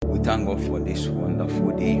thank God for this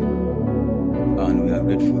wonderful day, and we are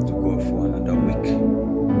grateful to God for another week.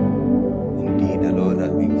 Indeed, the Lord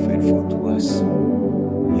has been faithful to us.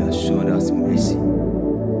 He has shown us mercy.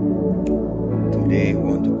 Today, we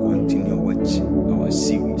want to continue with our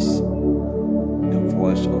series, The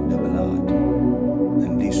Voice of the Blood,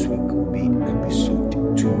 and this week will be episode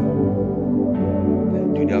 2.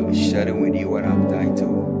 And today I'll be sharing with you what I've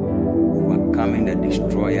titled, Overcoming the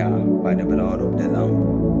Destroyer by the Blood of the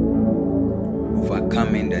Lamb.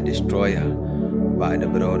 Overcoming the Destroyer by the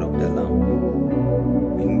Blood of the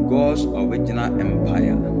Lamb. In God's original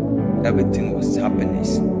empire, everything was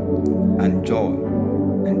happiness and joy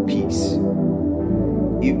and peace.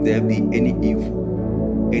 If there be any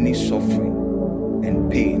evil, any suffering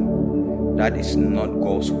and pain, that is not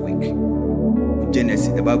God's work. In Genesis,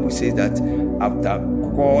 the Bible says that after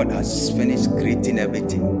God has finished creating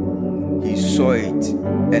everything, He saw it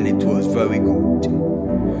and it was very good.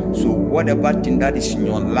 So whatever thing that is in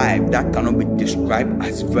your life that cannot be described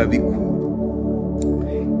as very good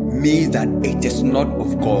means that it is not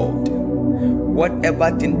of God.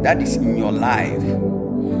 Whatever thing that is in your life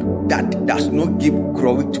that does not give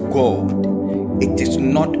glory to God, it is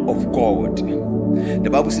not of God. The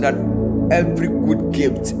Bible says that every good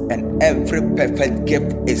gift and every perfect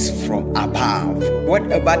gift is from above.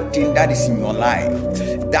 Whatever thing that is in your life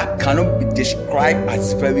that cannot be described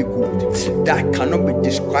as very good, that cannot be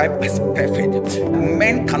described as perfect,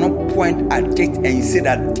 men cannot point at it and say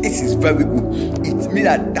that this is very good. It means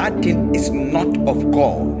that that thing is not of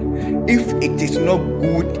God. If it is not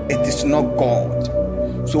good, it is not God.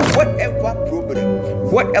 So whatever problem,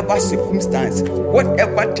 whatever circumstance,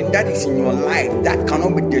 whatever thing that is in your life that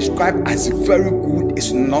cannot be described as very good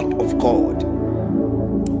is not of God.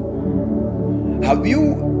 Have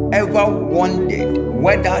you ever wondered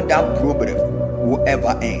whether that problem will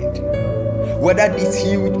ever end? Whether this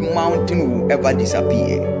huge mountain will ever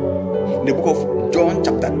disappear? In the book of John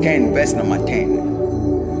chapter 10 verse number 10.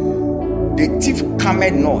 The thief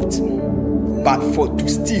cometh not, but for to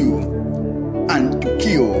steal, and to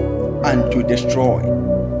kill, and to destroy.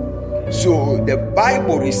 So the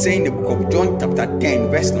Bible is saying in the book of John chapter 10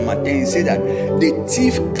 verse number 10, it says that the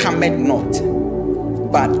thief cometh not,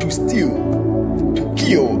 but to steal, to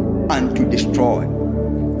kill, and to destroy.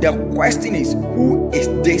 The question is, who is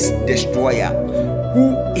this destroyer?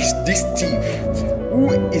 Who is this thief? Who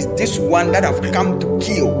is this one that have come to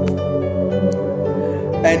kill?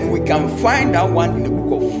 And we can find that one in the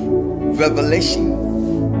book of Revelation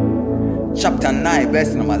chapter 9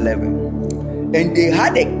 verse number 11. And they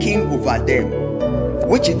had a king over them,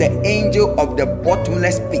 which is the angel of the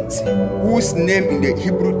bottomless pit, whose name in the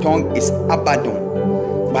Hebrew tongue is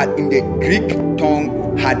Abaddon, but in the Greek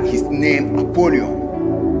tongue had his name Apollyon.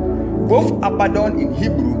 Both Abaddon in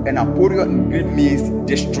Hebrew and Apollyon in Greek means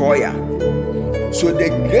destroyer. So the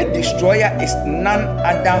great destroyer is none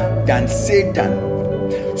other than Satan.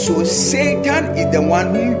 So Satan is the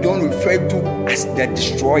one whom John referred to as the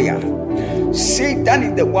destroyer. Satan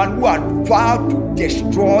is the one who had vowed to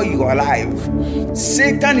destroy your life.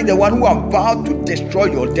 Satan is the one who had vowed to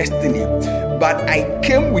destroy your destiny. But I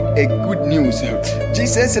came with a good news.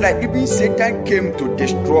 Jesus said that even Satan came to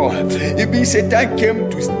destroy, even Satan came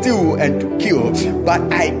to steal and to kill, but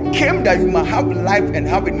I came that you might have life and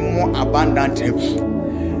have it more abundantly.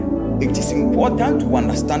 It is important to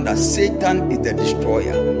understand that Satan is the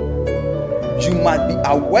destroyer. You must be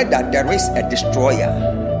aware that there is a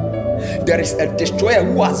destroyer. There is a destroyer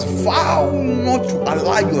who has vowed not to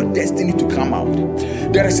allow your destiny to come out.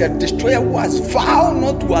 There is a destroyer who has vowed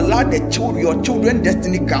not to allow your children's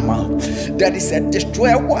destiny come out. There is a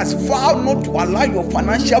destroyer who has vowed not to allow your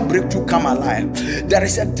financial breakthrough come alive. There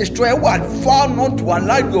is a destroyer who has vowed not to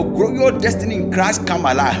allow your destiny in Christ come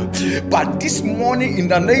alive. But this morning, in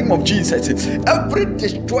the name of Jesus, every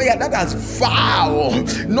destroyer that has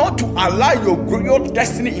vowed not to allow your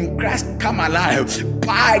destiny in Christ come alive,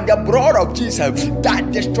 by the blood of Jesus,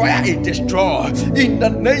 that destroyer is destroyed. In the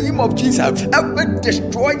name of Jesus, every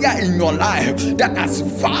destroyer in your life that has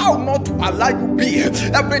vowed not to allow you be,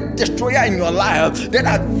 every destroyer in your life that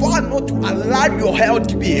has vowed not to allow your health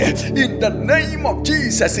to be, in the name of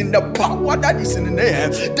Jesus, in the power that is in the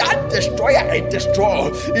name, that destroyer is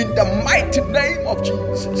destroyed. In the mighty name of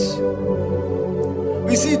Jesus.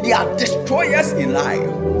 You see, there are destroyers in life.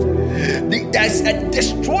 There's a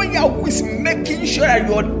destroyer who is making sure that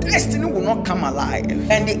your destiny will not come alive.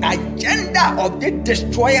 And the agenda of the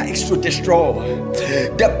destroyer is to destroy.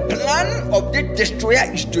 The plan of the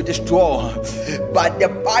destroyer is to destroy. But the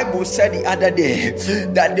Bible said the other day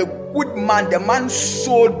that the good man, the man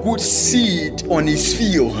sowed good seed on his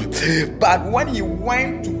field. But when he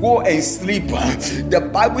went to go and sleep, the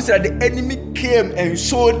Bible said the enemy came and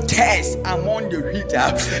sowed tares among the wheat.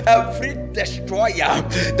 Every destroyer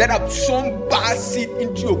that have sown bad seed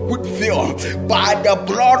into your good field, by the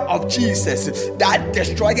blood of Jesus, that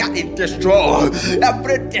destroyer is destroyed.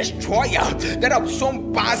 Every destroyer that have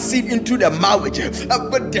sown bad seed into the marriage,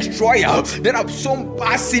 every destroyer that have sown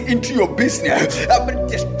bad seed into your business, every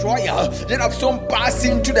destroyer that have sown bad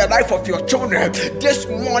seed into the life of your children, this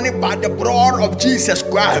morning by the blood of Jesus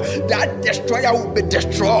Christ, that destroyer will be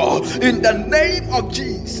destroyed in the name of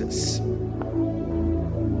Jesus.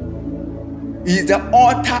 He is the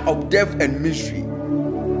author of death and misery.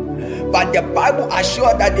 But the Bible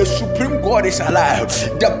assures that the supreme God is alive.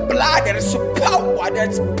 The blood, there is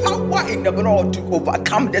power in the blood to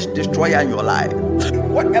overcome this destroyer in your life.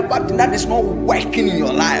 Whatever thing that is not working in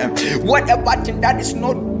your life, whatever thing that is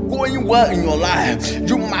not going well in your life,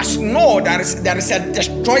 you must know there is a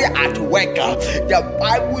destroyer at work. The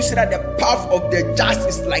Bible says that the path of the just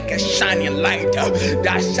is like a shining light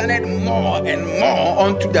that shineth more and more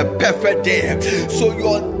unto the perfect day. So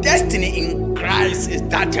your destiny in Christ is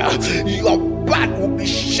that your path will be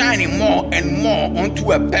shining more and more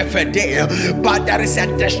unto a perfect day. But there is a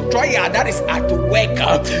destroyer that is at work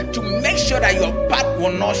to make sure that your path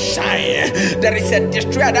will not shine. There is a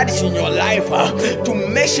destroyer that is in your life to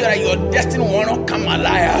make sure that your destiny will not come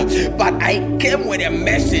alive. But I came with a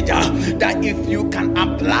message that if you can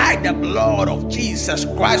apply the blood of Jesus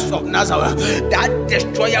Christ of Nazareth, that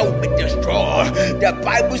destroyer will be destroyed. The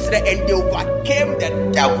Bible said, and they overcame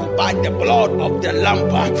the devil by the blood of the Lamb.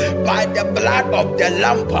 By the blood of the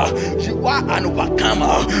Lamb, you are an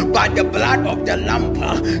overcomer. By the blood of the Lamb,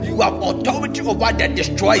 you have authority over the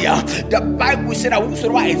destroyer. The Bible said that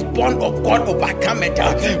whosoever is born of God overcome it.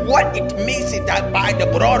 What it means is that by the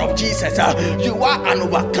blood of Jesus, you are an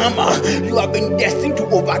overcomer. You have been destined to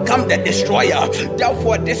overcome the destroyer.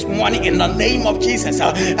 Therefore, this morning, in the name of Jesus,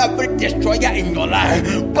 every destroyer in your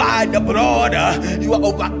life, by the blood, you are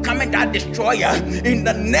overcoming that destroyer in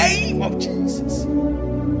the name of Jesus.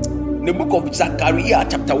 In the book of Zechariah,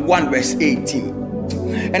 chapter 1, verse 18.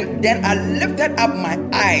 And then I lifted up my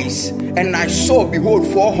eyes, and I saw, behold,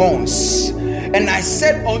 4 horns. And I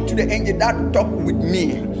said unto the angel that talked with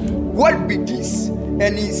me, what be this?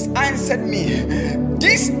 And he answered me,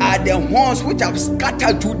 these are the horns which have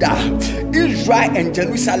scattered Judah, Israel, and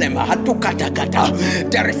Jerusalem.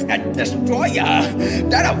 There is a destroyer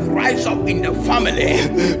that have rise up in the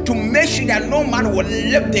family to make sure that no man will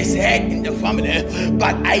lift his head in the family.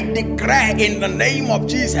 But I declare in the name of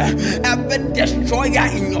Jesus, every destroyer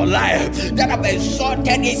in your life that have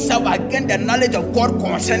exalted itself against the knowledge of God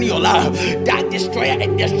concerning your life, that destroyer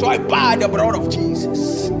is destroyed by the blood of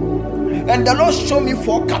Jesus. And the Lord showed me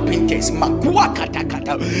 4 carpenters.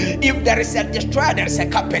 If there is a destroyer, there is a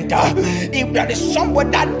carpenter. If there is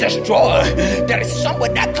someone that destroys, there is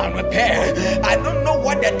someone that can repair. I don't know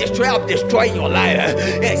what the destroyer of destroying your life.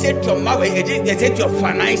 Is it your marriage? Is it your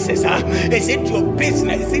finances? Is it your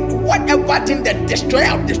business? Is it whatever thing the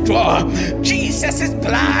destroyer of destroy? Jesus'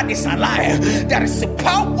 blood is alive. There is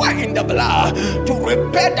power in the blood to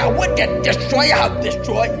repair that what the destroyer have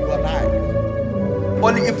destroyed in your life.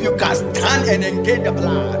 Only if you can stand and engage the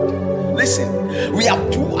blood. Listen, we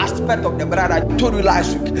have 2 aspects of the blood. I told you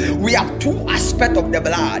last week. We have 2 aspects of the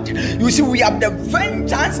blood. You see, we have the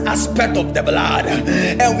vengeance aspect of the blood,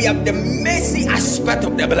 and we have the mercy aspect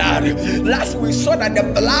of the blood. Last week we saw that the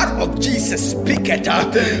blood of Jesus speaketh.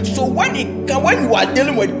 So when you are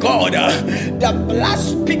dealing with God, the blood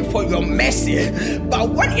speaks for your mercy. But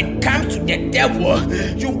when it comes to the devil,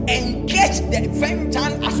 you engage the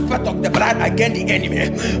vengeance aspect of the blood against the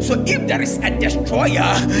enemy. So if there is a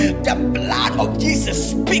destroyer, the blood of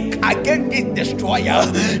Jesus speaks against this destroyer.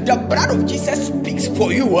 The blood of Jesus speaks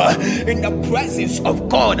for you in the presence of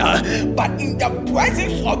God. But in the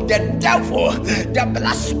presence of the devil, the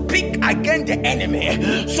blood speaks against the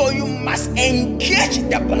enemy. So you must engage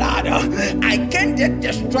the blood against the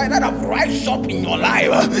destroyer that have rise up in your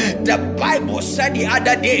life. The Bible said the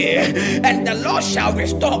other day, and the Lord shall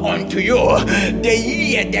restore unto you the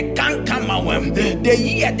year the cankerworm, the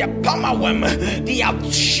year the palmerworm,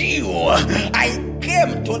 the shield. I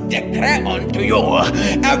came to declare unto you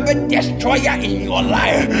every destroyer in your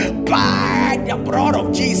life by the blood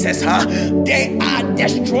of Jesus. They are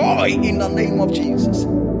destroyed in the name of Jesus.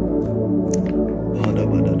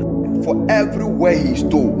 For everywhere he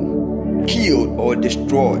stole, killed, or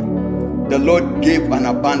destroyed, the Lord gave an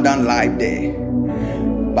abundant life there.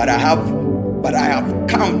 But I have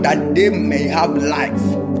come that they may have life,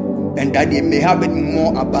 and that they may have it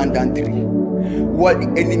more abundantly. what the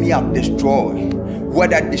enemy have destroyed, what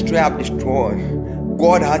that destroyer have destroyed,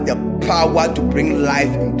 God has the power to bring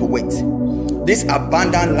life into it. This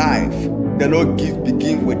abundant life the Lord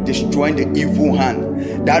begins with destroying the evil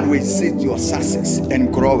hand that resists your success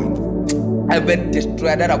and growing. Every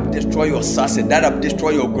destroyer that have destroyed your success, that have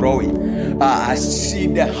destroyed your growing, I see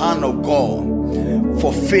the hand of God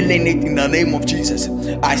fulfilling it in the name of Jesus.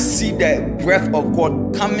 I see the breath of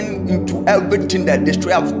God coming into everything that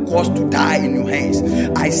destroyer have caused to die in your hands.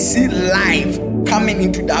 I see life coming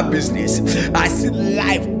into that business. I see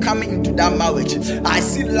life coming into that marriage. I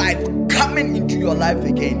see life coming into your life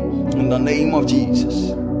again in the name of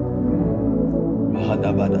Jesus.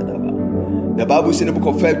 The Bible says in the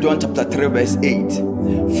book of 1 John chapter 3 verse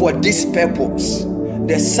 8, for this purpose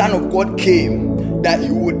the Son of God came, that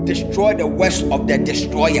he would destroy the works of the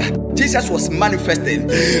destroyer. Jesus was manifested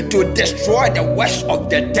to destroy the works of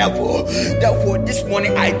the devil. Therefore this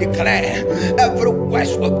morning I declare, every work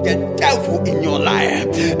of the devil in your life,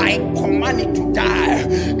 I command it to die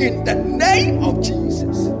in the name of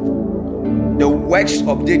Jesus. The works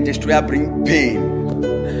of the destroyer bring pain.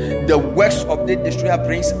 The works of the destroyer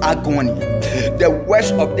brings agony. The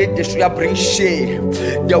works of the destroyer brings shame.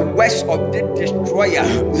 The works of the destroyer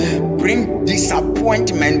bring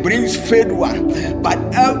disappointment, brings failure. But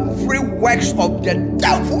every works of the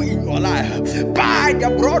devil in your life, by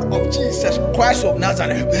the blood of Jesus Christ of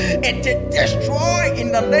Nazareth, it is destroyed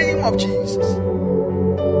in the name of Jesus.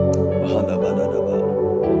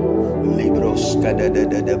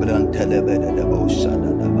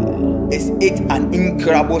 Is it an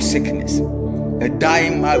incurable sickness? A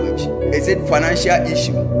dying marriage? Is it financial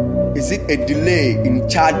issue? Is it a delay in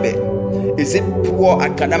childbirth? Is it poor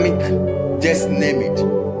academic? Just name it.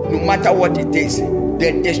 No matter what it is,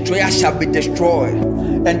 the destroyer shall be destroyed,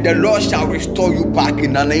 and the Lord shall restore you back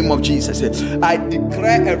in the name of Jesus. I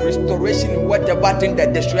declare a restoration in whatever thing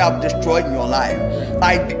that destroyer have destroyed in your life.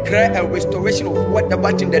 I declare a restoration of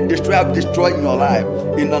whatever thing that destroyer have destroyed in your life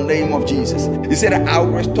in the name of Jesus. He said, I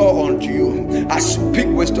will restore unto you. I speak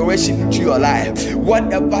restoration into your life.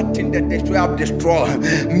 Whatever thing that destroyer have destroyed,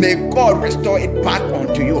 may God restore it back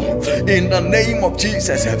unto you in the name of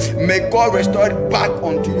Jesus. May God restore it back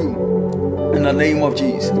unto you in the name of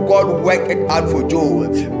Jesus. God will work it out for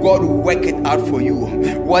Job. God will work it out for you.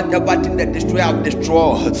 Whatever thing that destroyer have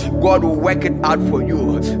destroyed, God will work it out for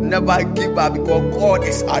you. Never give up, because God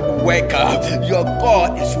is at work. Your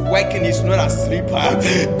God is working. He's not asleep.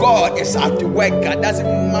 God is at work. It doesn't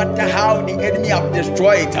matter how the enemy have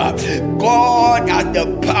destroyed it. God has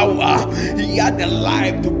the power. He has the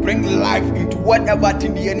life to bring life into whatever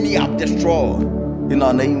thing the enemy have destroyed in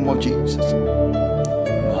the name of Jesus.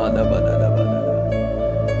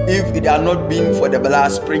 If it had not been for the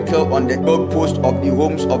blood sprinkled on the doorpost of the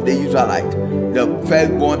homes of the Israelites, the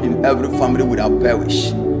firstborn in every family would have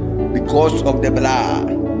perished. Because of the blood,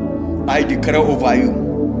 I declare over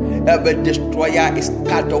you, every destroyer is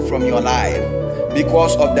cut off from your life.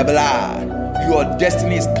 Because of the blood, your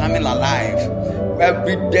destiny is coming alive.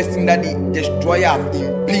 Every destiny that the destroyer have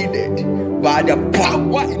impeded, by the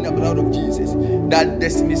power in the blood of Jesus, that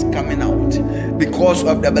destiny is coming out. Because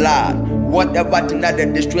of the blood, whatever thing that the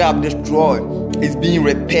destroyer have destroyed is being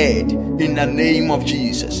repaired in the name of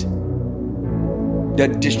Jesus. The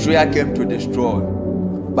destroyer came to destroy,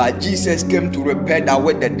 but Jesus came to repair that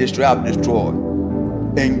what the destroyer have destroyed.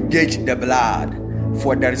 Engage the blood,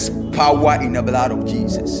 for there is power in the blood of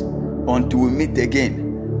Jesus. Until we meet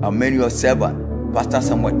again, I'm your servant, Pastor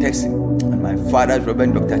Turkson, and my father's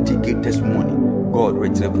Reverend Dr. T.K. Testimony. God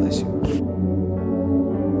richly bless you.